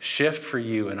shift for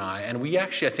you and I. And we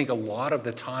actually, I think a lot of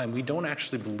the time, we don't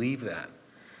actually believe that.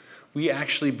 We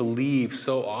actually believe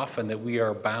so often that we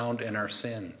are bound in our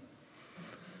sin,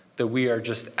 that we are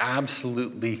just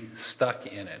absolutely stuck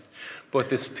in it. But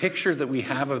this picture that we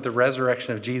have of the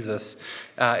resurrection of Jesus,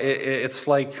 it's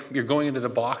like you're going into the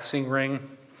boxing ring.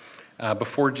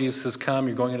 Before Jesus has come,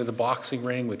 you're going into the boxing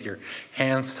ring with your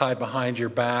hands tied behind your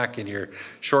back and your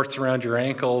shorts around your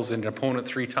ankles and an opponent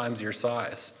 3 times your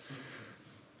size.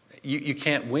 You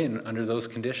can't win under those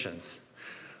conditions.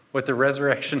 What the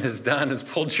resurrection has done is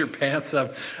pulled your pants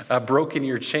up, broken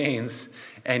your chains,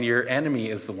 and your enemy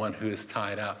is the one who is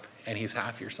tied up, and he's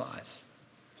half your size.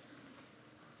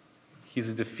 He's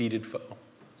a defeated foe.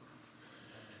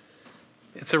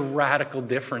 It's a radical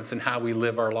difference in how we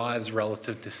live our lives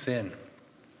relative to sin.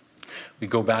 We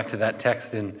go back to that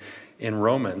text in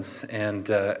Romans, and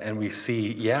we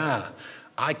see,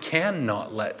 I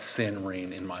cannot let sin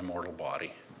reign in my mortal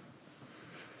body.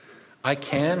 I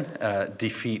can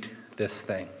defeat this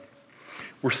thing.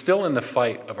 We're still in the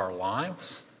fight of our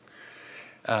lives,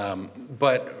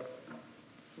 but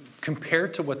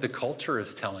compared to what the culture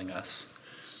is telling us,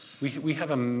 we have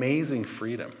amazing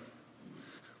freedom.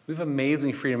 We have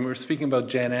amazing freedom. We were speaking about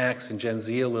Gen X and Gen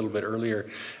Z a little bit earlier,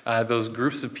 those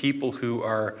groups of people who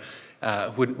are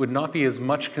would not be as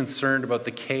much concerned about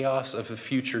the chaos of a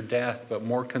future death, but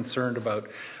more concerned about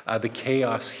the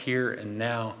chaos here and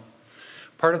now.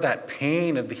 Part of that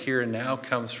pain of the here and now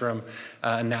comes from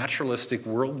a naturalistic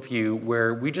worldview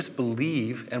where we just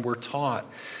believe and we're taught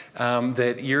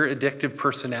that your addictive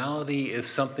personality is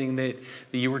something that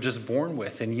you were just born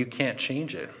with and you can't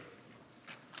change it.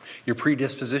 Your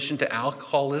predisposition to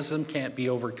alcoholism can't be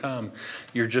overcome.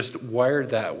 You're just wired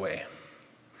that way.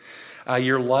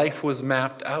 Your life was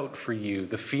mapped out for you.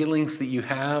 The feelings that you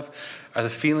have are the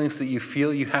feelings that you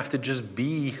feel. You have to just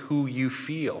be who you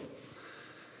feel.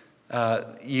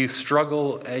 You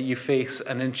struggle, you face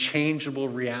an unchangeable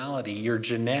reality, your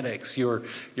genetics, your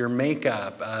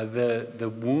makeup,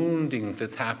 the wounding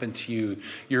that's happened to you,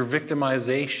 your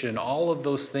victimization, all of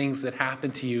those things that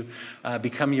happen to you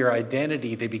become your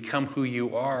identity, they become who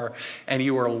you are, and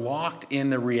you are locked in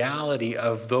the reality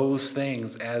of those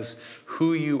things as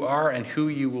who you are and who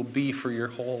you will be for your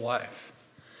whole life.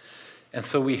 And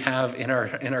so we have in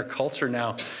our culture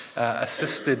now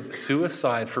assisted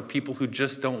suicide for people who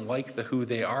just don't like who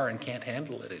they are and can't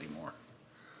handle it anymore.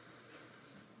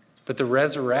 But the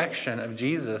resurrection of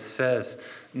Jesus says,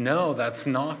 no, that's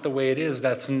not the way it is.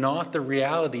 That's not the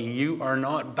reality. You are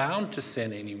not bound to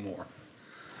sin anymore.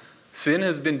 Sin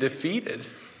has been defeated.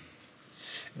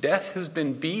 Death has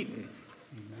been beaten.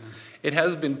 It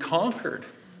has been conquered.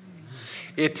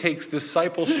 It takes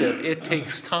discipleship, it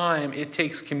takes time, it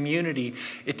takes community,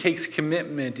 it takes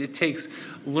commitment, it takes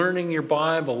learning your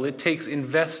Bible, it takes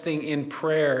investing in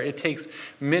prayer, it takes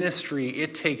ministry,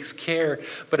 it takes care.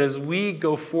 But as we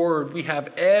go forward, we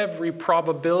have every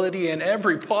probability and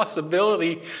every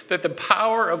possibility that the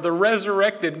power of the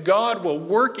resurrected God will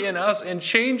work in us and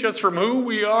change us from who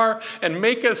we are and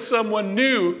make us someone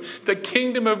new. The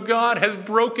kingdom of God has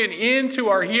broken into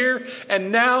our here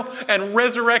and now, and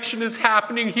resurrection is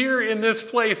happening here in this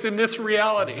place, in this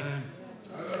reality.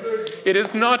 It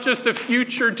is not just a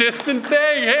future distant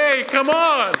thing. Hey, come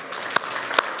on.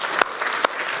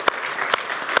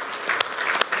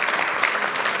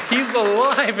 He's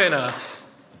alive in us.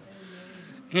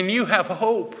 And you have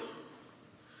hope.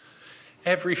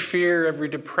 Every fear, every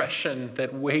depression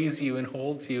that weighs you and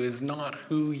holds you is not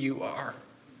who you are.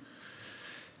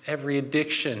 Every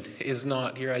addiction is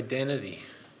not your identity.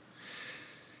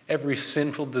 Every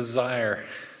sinful desire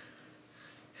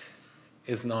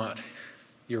is not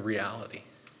your reality.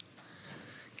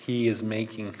 He is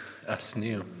making us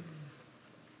new.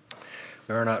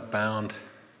 We are not bound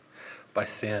by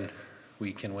sin.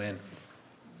 We can win.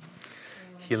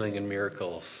 Healing and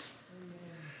miracles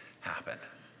happen.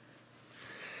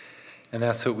 And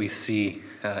that's what we see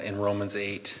in Romans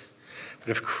 8. But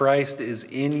if Christ is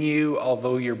in you,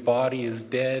 although your body is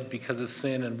dead because of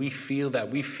sin, and we feel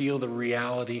that, we feel the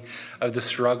reality of the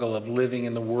struggle of living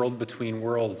in the world between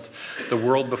worlds, the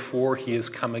world before he has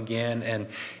come again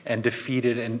and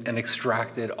defeated and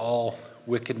extracted all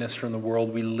wickedness from the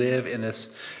world. We live in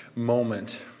this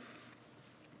moment.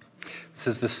 It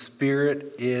says the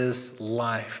Spirit is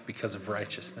life because of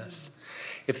righteousness.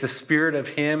 If the Spirit of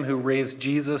him who raised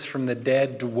Jesus from the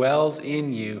dead dwells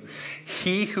in you,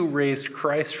 he who raised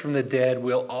Christ from the dead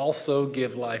will also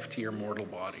give life to your mortal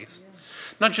bodies.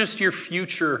 Not just your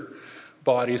future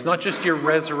bodies, not just your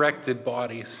resurrected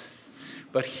bodies,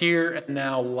 but here and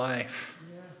now life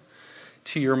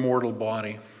to your mortal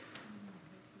body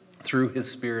through his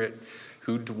Spirit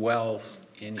who dwells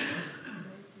in you.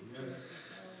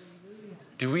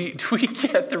 Do we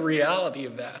get the reality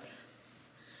of that?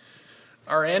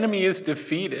 Our enemy is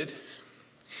defeated.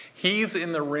 He's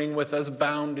in the ring with us,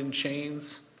 bound in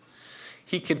chains.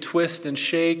 He can twist and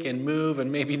shake and move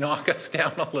and maybe knock us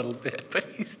down a little bit, but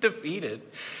he's defeated.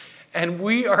 And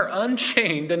we are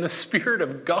unchained, and the Spirit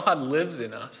of God lives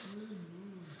in us.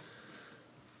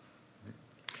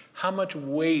 How much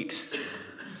weight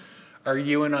are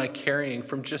you and I carrying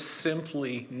from just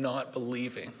simply not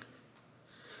believing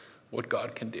what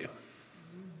God can do?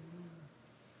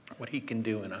 What he can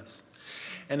do in us.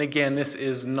 And again, this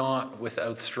is not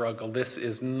without struggle. This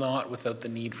is not without the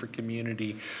need for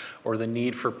community or the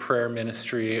need for prayer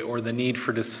ministry or the need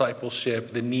for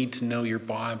discipleship, the need to know your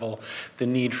Bible, the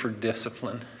need for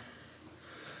discipline.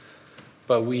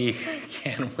 But we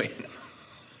can win.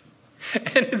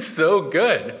 And it's so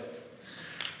good.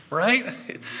 Right?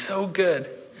 It's so good.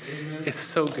 Amen. It's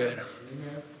so good.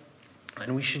 Amen.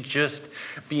 And we should just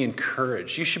be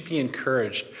encouraged. You should be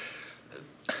encouraged.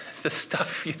 The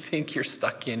stuff you think you're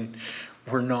stuck in,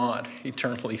 we're not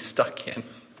eternally stuck in.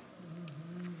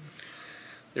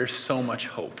 There's so much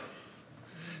hope.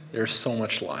 There's so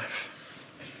much life.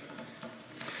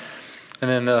 And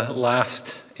then the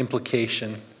last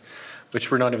implication,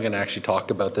 which we're not even going to actually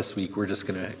talk about this week. We're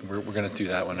going to do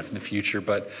that one in the future.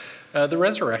 But the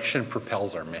resurrection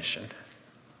propels our mission.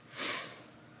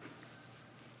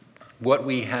 What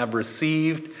we have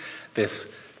received,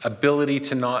 this ability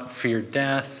to not fear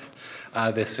death,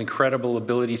 this incredible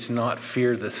ability to not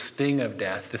fear the sting of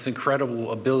death, this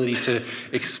incredible ability to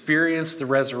experience the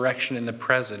resurrection in the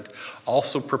present,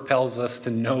 also propels us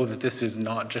to know that this is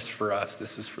not just for us,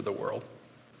 this is for the world.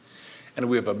 And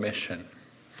we have a mission.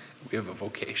 We have a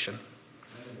vocation.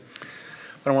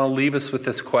 But I want to leave us with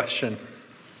this question.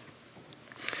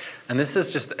 And this is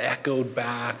just echoed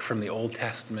back from the Old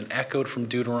Testament, echoed from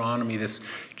Deuteronomy, this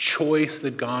choice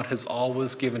that God has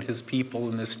always given his people,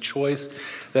 and this choice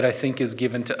that I think is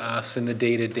given to us in the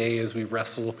day-to-day as we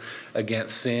wrestle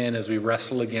against sin, as we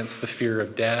wrestle against the fear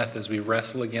of death, as we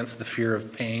wrestle against the fear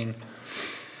of pain.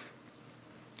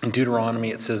 In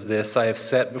Deuteronomy it says this, I have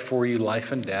set before you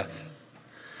life and death,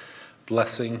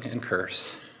 blessing and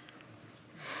curse.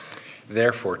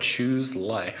 Therefore choose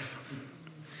life,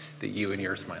 that you and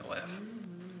yours might live.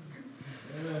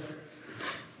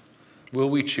 Will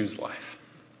we choose life?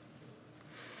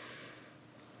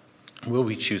 Will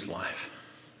we choose life?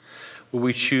 Will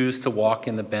we choose to walk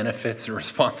in the benefits and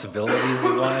responsibilities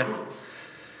of life?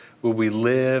 Will we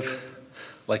live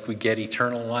like we get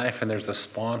eternal life and there's a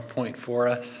spawn point for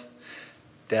us?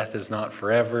 Death is not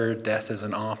forever. Death is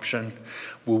an option.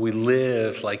 Will we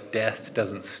live like death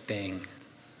doesn't sting?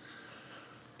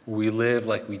 We live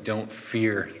like we don't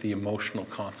fear the emotional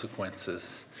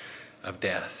consequences of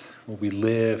death. Will we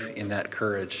live in that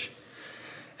courage?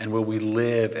 And will we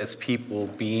live as people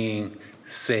being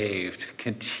saved,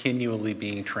 continually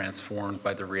being transformed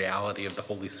by the reality of the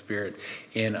Holy Spirit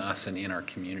in us and in our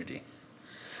community?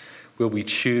 Will we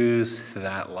choose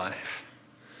that life?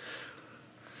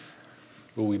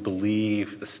 Will we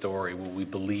believe the story? Will we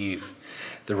believe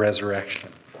the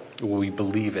resurrection? Will we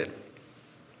believe it?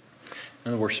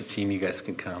 And the worship team, you guys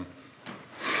can come.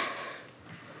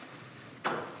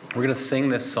 We're going to sing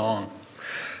this song.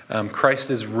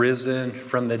 Christ is risen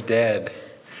from the dead,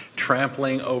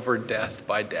 trampling over death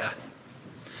by death.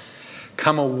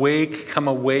 Come awake, come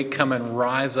awake, come and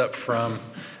rise up from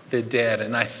the dead.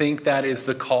 And I think that is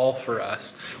the call for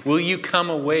us. Will you come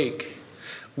awake?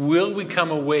 Will we come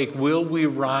awake? Will we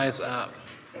rise up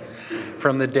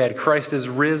from the dead? Christ is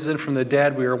risen from the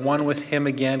dead. We are one with him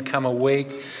again. Come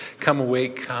awake,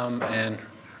 come and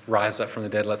rise up from the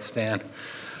dead. Let's stand.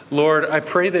 Lord, I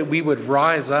pray that we would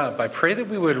rise up. I pray that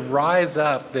we would rise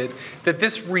up, that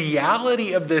this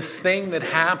reality of this thing that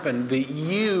happened, that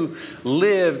you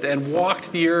lived and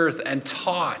walked the earth and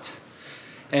taught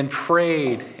and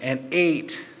prayed and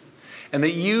ate, and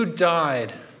that you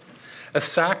died a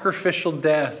sacrificial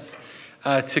death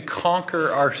to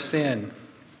conquer our sin,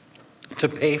 to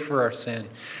pay for our sin,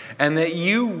 and that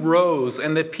you rose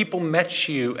and that people met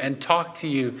you and talked to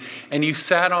you and you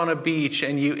sat on a beach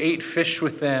and you ate fish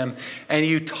with them and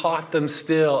you taught them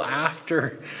still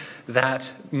after that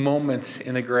moment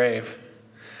in the grave.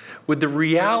 Would the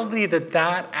reality that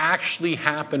that actually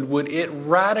happened, would it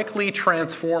radically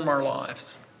transform our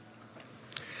lives?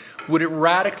 Would it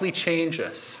radically change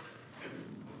us?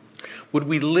 Would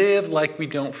we live like we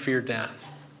don't fear death?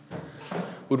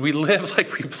 Would we live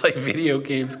like we play video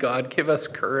games? God, give us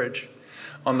courage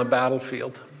on the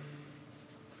battlefield.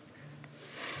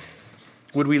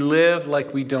 Would we live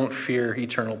like we don't fear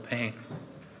eternal pain?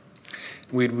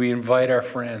 Would we invite our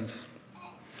friends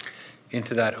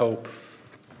into that hope?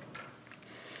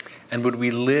 And would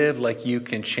we live like you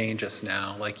can change us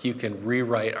now, like you can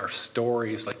rewrite our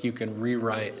stories, like you can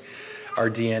rewrite our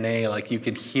DNA, like you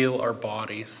can heal our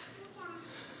bodies?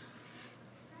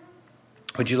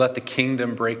 Would you let the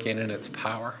kingdom break in its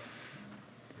power?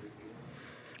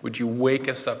 Would you wake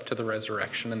us up to the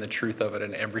resurrection and the truth of it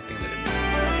and everything that it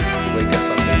means? Wake us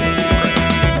up to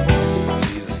in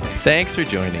Jesus' name. Thanks for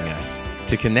joining us.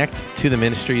 To connect to the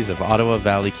ministries of Ottawa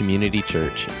Valley Community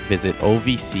Church, visit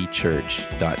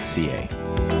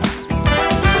ovcchurch.ca.